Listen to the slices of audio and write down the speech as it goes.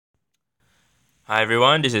Hi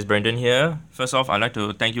everyone, this is Brendan here. First off, I'd like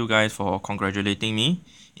to thank you guys for congratulating me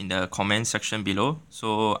in the comment section below.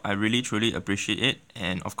 So I really truly appreciate it,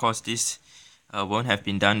 and of course this won't have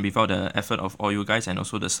been done without the effort of all you guys and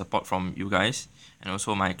also the support from you guys and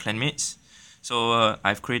also my clanmates. So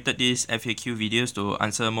I've created these FAQ videos to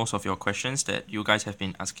answer most of your questions that you guys have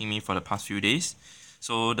been asking me for the past few days.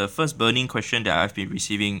 So the first burning question that I've been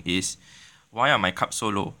receiving is, why are my cups so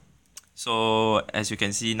low? So as you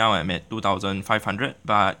can see now I'm at 2,500,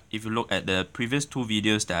 but if you look at the previous two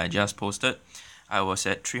videos that I just posted, I was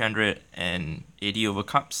at 380 over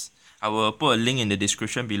cups. I will put a link in the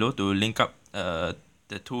description below to link up the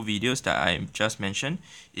two videos that I just mentioned.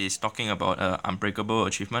 Is talking about unbreakable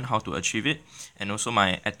achievement, how to achieve it, and also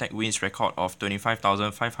my attack wins record of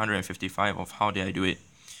 25,555 of how did I do it.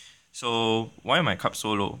 So why are my cups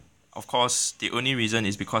so low? Of course, the only reason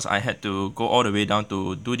is because I had to go all the way down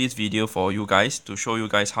to do this video for you guys, to show you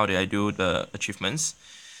guys how did I do the achievements.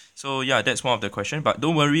 So yeah, that's one of the questions, but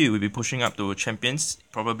don't worry, we'll be pushing up to champions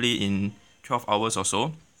probably in 12 hours or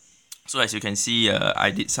so. So as you can see, I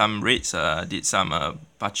did some raids, did some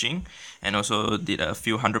batching, and also did a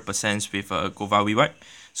few 100% with Gova wipe.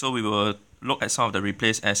 So we will look at some of the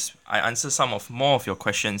replays as I answer some of more of your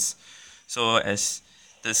questions. So as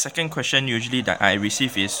the second question usually that I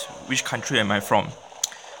receive is, which country am I from?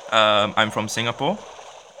 I'm from Singapore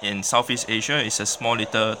in Southeast Asia. It's a small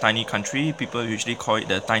little tiny country. People usually call it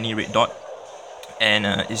the tiny red dot, and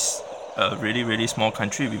it's a really small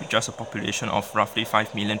country with just a population of roughly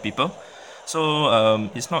 5 million people. So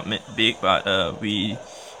it's not big, but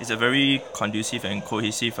it's a very conducive and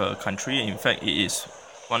cohesive country. In fact, it is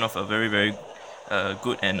one of a very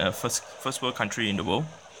good and first world country in the world.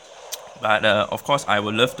 But of course, I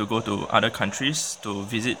would love to go to other countries to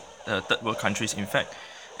visit third world countries, in fact.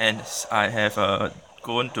 And I have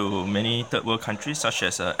gone to many third world countries such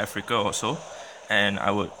as Africa also. And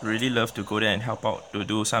I would really love to go there and help out to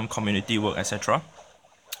do some community work, etc.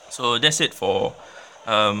 So that's it for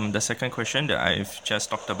the second question that I've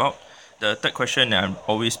just talked about. The third question that I've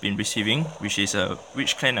always been receiving, which is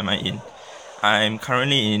which clan am I in? I'm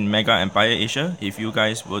currently in Mega Empire Asia. If you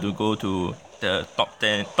guys were to go to the top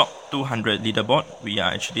 200 leaderboard, we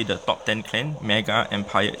are actually the top 10 clan, Mega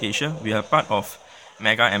Empire Asia. We are part of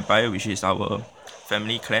Mega Empire, which is our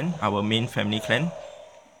family clan, our main family clan.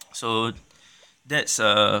 So that's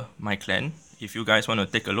my clan. If you guys want to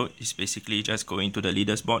take a look, it's basically just going to the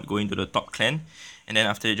leaderboard, going to the top clan, and then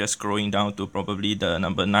after just scrolling down to probably the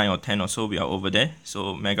number 9 or 10 or so, we are over there.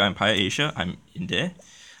 So Mega Empire Asia, I'm in there.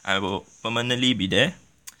 I will permanently be there.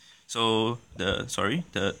 So the third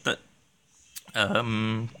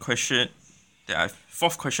question that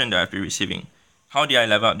fourth question that I've been receiving, how did I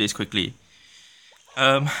level up this quickly?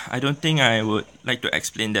 I don't think I would like to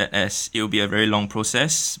explain that, as it will be a very long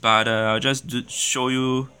process, but I'll just show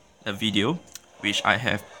you a video which I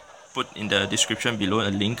have put in the description below, a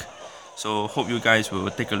link. So hope you guys will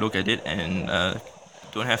take a look at it and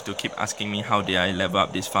don't have to keep asking me how did I level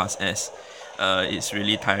up this fast, as it's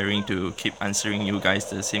really tiring to keep answering you guys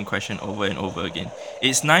the same question over and over again.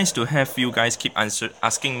 It's nice to have you guys keep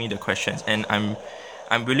asking me the questions, and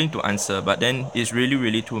I'm willing to answer, but then it's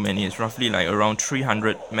really too many. It's roughly like around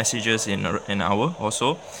 300 messages in an hour or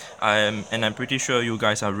so. And I'm pretty sure you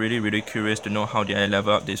guys are really curious to know how did I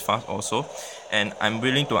level up this fast also. And I'm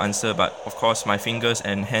willing to answer, but of course my fingers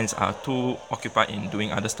and hands are too occupied in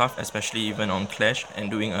doing other stuff, especially even on Clash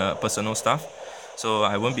and doing personal stuff. So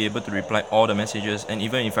I won't be able to reply all the messages, and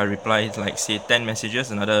even if I reply like say 10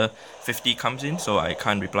 messages, another 50 comes in, so I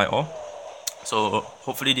can't reply all. So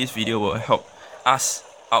hopefully this video will help us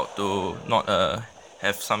out to not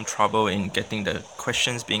have some trouble in getting the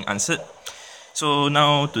questions being answered. So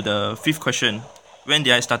now to the fifth question, when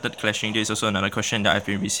did I started clashing? This is also another question that I've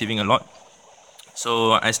been receiving a lot.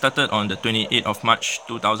 So I started on the 28th of March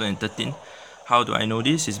 2013. How do I know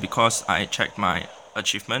this? Is because I checked my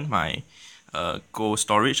achievement, my gold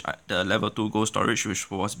storage, the level 2 gold storage,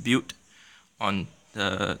 which was built on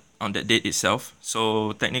that date itself.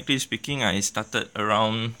 So technically speaking, I started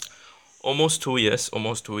around almost 2 years,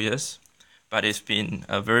 but it's been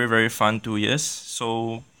a very fun 2 years.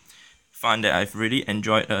 So fun that I've really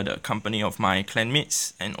enjoyed the company of my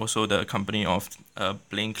clanmates, and also the company of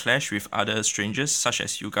playing Clash with other strangers such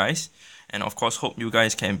as you guys. And of course, hope you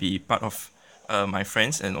guys can be part of my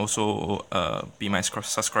friends and also be my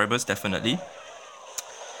subscribers, definitely.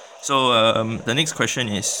 So the next question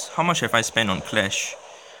is, how much have I spent on Clash?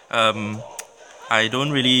 I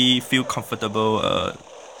don't really feel comfortable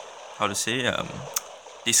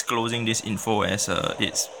disclosing this info, as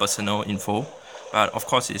it's personal info, but of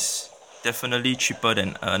course it's definitely cheaper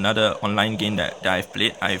than another online game that I've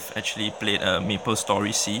played. I've actually played Maple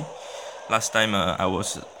Story C. Last time I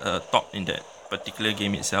was top in that particular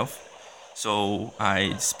game itself. So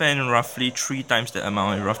I spent roughly 3 times the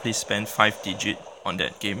amount. I roughly spent 5 digit on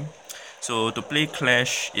that game. So to play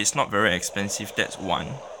Clash is not very expensive, that's one.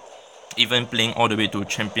 Even playing all the way to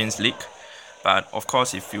Champions League. But of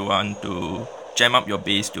course, if you want to jam up your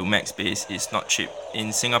base to max base, it's not cheap.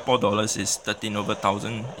 In Singapore dollars, it's 13 over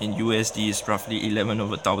 1,000. In USD, it's roughly 11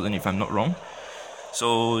 over 1,000 if I'm not wrong.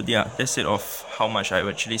 So yeah, that's it of how much I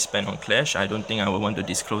actually spent on Clash. I don't think I would want to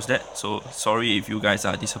disclose that. So sorry if you guys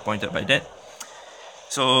are disappointed by that.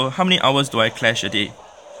 So how many hours do I Clash a day?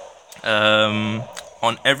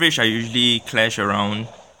 On average, I usually Clash around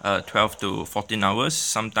 12 to 14 hours.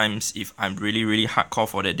 Sometimes if I'm really hardcore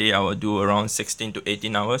for the day, I will do around 16 to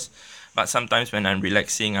 18 hours. But sometimes when I'm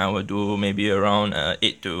relaxing, I will do maybe around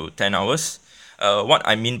 8 to 10 hours. What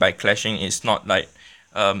I mean by clashing is not like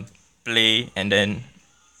play and then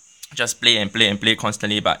just play and play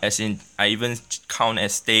constantly, but as in I even count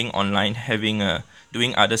as staying online, having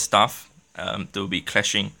doing other stuff to be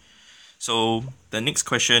clashing. So the next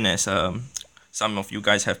question is some of you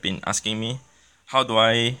guys have been asking me, how do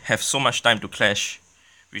I have so much time to clash?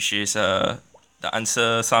 Which is the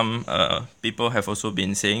answer some people have also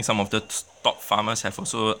been saying, some of the top farmers have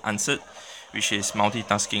also answered, which is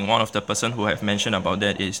multitasking. One of the person who have mentioned about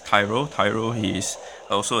that is Tyro. Tyro, he is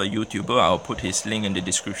also a YouTuber. I'll put his link in the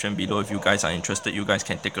description below. If you guys are interested, you guys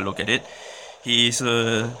can take a look at it. He's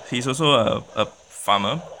also a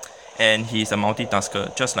farmer, and he's a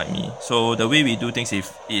multitasker just like me. So the way we do things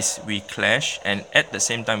is we clash, and at the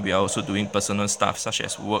same time we are also doing personal stuff such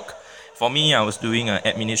as work. For me, I was doing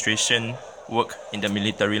administration work in the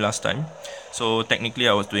military last time. So technically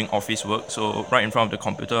I was doing office work. So right in front of the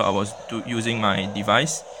computer, I was using my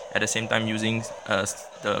device, at the same time using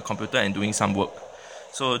the computer and doing some work.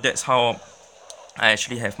 So that's how I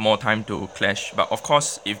actually have more time to clash. But of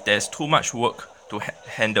course, if there's too much work to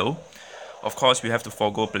handle, of course we have to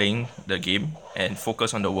forego playing the game and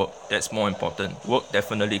focus on the work. That's more important. Work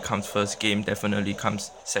definitely comes first, game definitely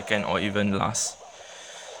comes second or even last.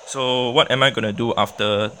 So what am I gonna do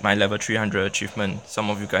after my level 300 achievement? Some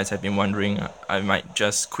of you guys have been wondering, I might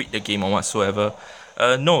just quit the game or whatsoever.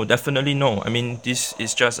 No, definitely no. I mean, this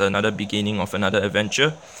is just another beginning of another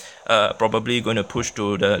adventure. Probably gonna push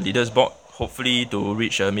to the leaderboard, hopefully to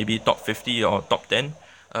reach maybe top 50 or top 10.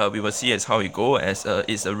 We will see as how it go, as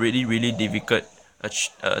it's a really difficult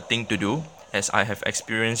thing to do, as I have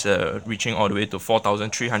experienced reaching all the way to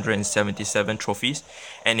 4,377 trophies,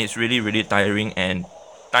 and it's really tiring and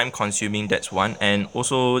time consuming. That's one. And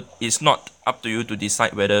also it's not up to you to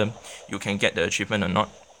decide whether you can get the achievement or not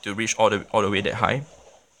to reach all the way that high,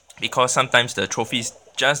 because sometimes the trophies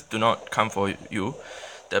just do not come for you,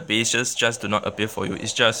 the bases just do not appear for you.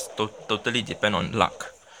 It's just totally depend on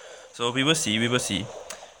luck. So we will see.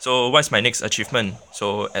 So what's my next achievement?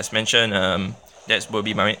 So as mentioned, that will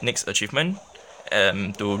be my next achievement,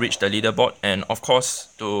 to reach the leaderboard, and of course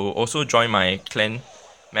to also join my clan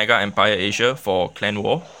Mega Empire Asia for clan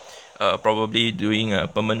war. Probably doing a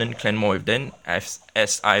permanent clan war with them,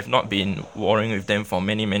 as I've not been warring with them for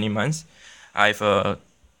many months. I've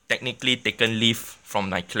technically taken leave from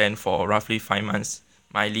my clan for roughly 5 months.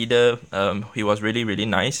 My leader, he was really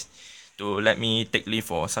nice to let me take leave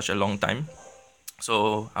for such a long time.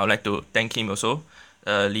 So I would like to thank him also.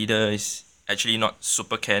 Leader is actually not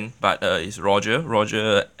Super Ken, but is Roger.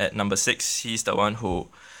 Roger at number 6, he's the one who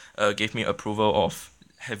gave me approval of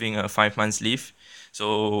having a 5 months leave.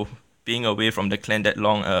 So being away from the clan that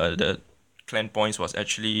long, the clan points was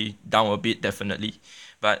actually down a bit, definitely.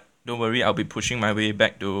 But don't worry, I'll be pushing my way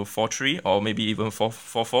back to 4-3 or maybe even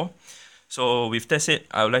 4-4. So with that said,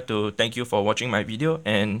 I would like to thank you for watching my video,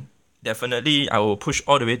 and definitely I will push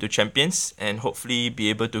all the way to champions and hopefully be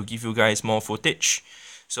able to give you guys more footage.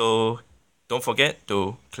 So don't forget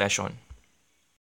to clash on.